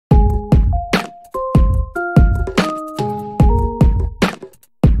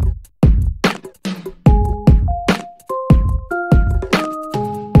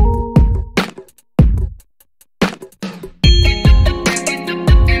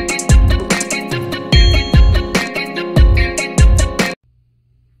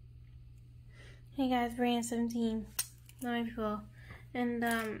17. Not my people. And,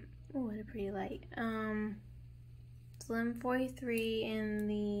 oh, what a pretty light. It's 11:43 in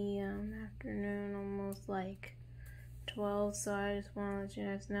the afternoon, almost like 12, so I just want to let you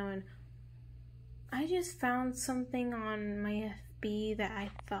guys know. And I just found something on my FB that I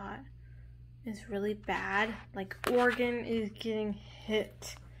thought is really bad. Like, Oregon is getting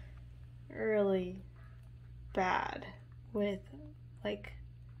hit really bad with, like,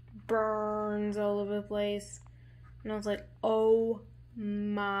 burns all over the place. And I was like, oh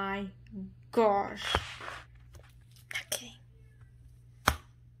my gosh. Not kidding.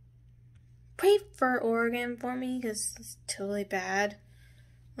 Pray for Oregon for me, because it's totally bad.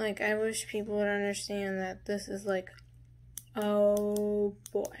 Like, I wish people would understand that this is like, oh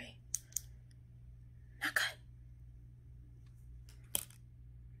boy. Not good.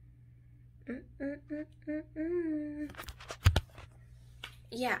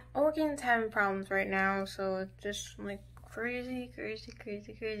 Yeah, Oregon's having problems right now, so it's just like crazy. I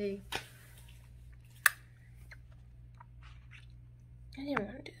didn't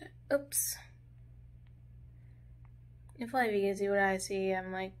want to do that. Oops. If like you can see what I see,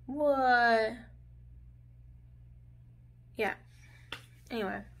 I'm like, what? Yeah.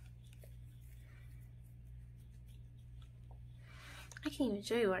 Anyway. I can't even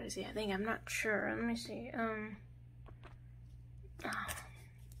show you what I see. I think I'm not sure. Let me see. Oh.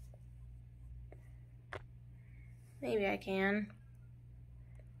 Maybe I can.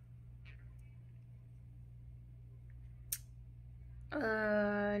 No,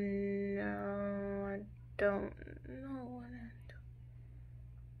 I don't know what I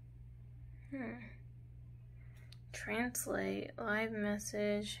do. Translate live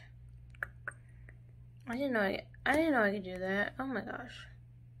message. I didn't know I could do that. Oh my gosh.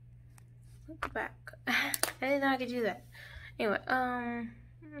 Look back. I didn't know I could do that. Anyway,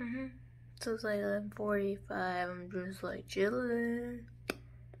 so it's like 11:45. I'm just like chilling.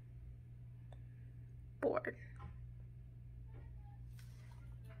 Bored.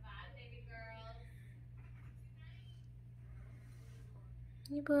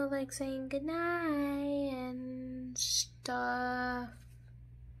 People are like saying goodnight and stuff.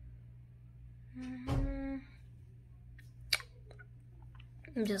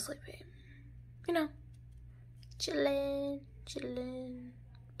 I'm just sleeping. You know, chilling.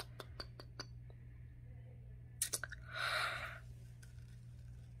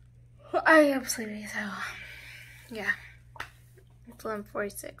 I am sleepy, so yeah. It's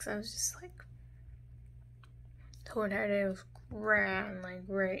 11:46. I was just like, the whole entire day was grand, like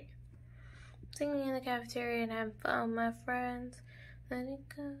great. Singing in the cafeteria and having fun with my friends. Let it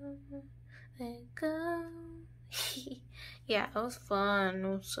go. Yeah, it was fun. It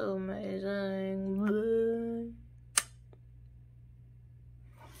was so amazing.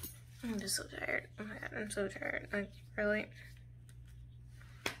 I'm just so tired. Oh my god, I'm so tired. Like, really.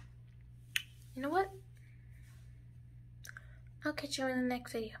 You know what? I'll catch you in the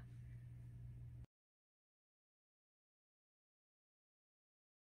next video.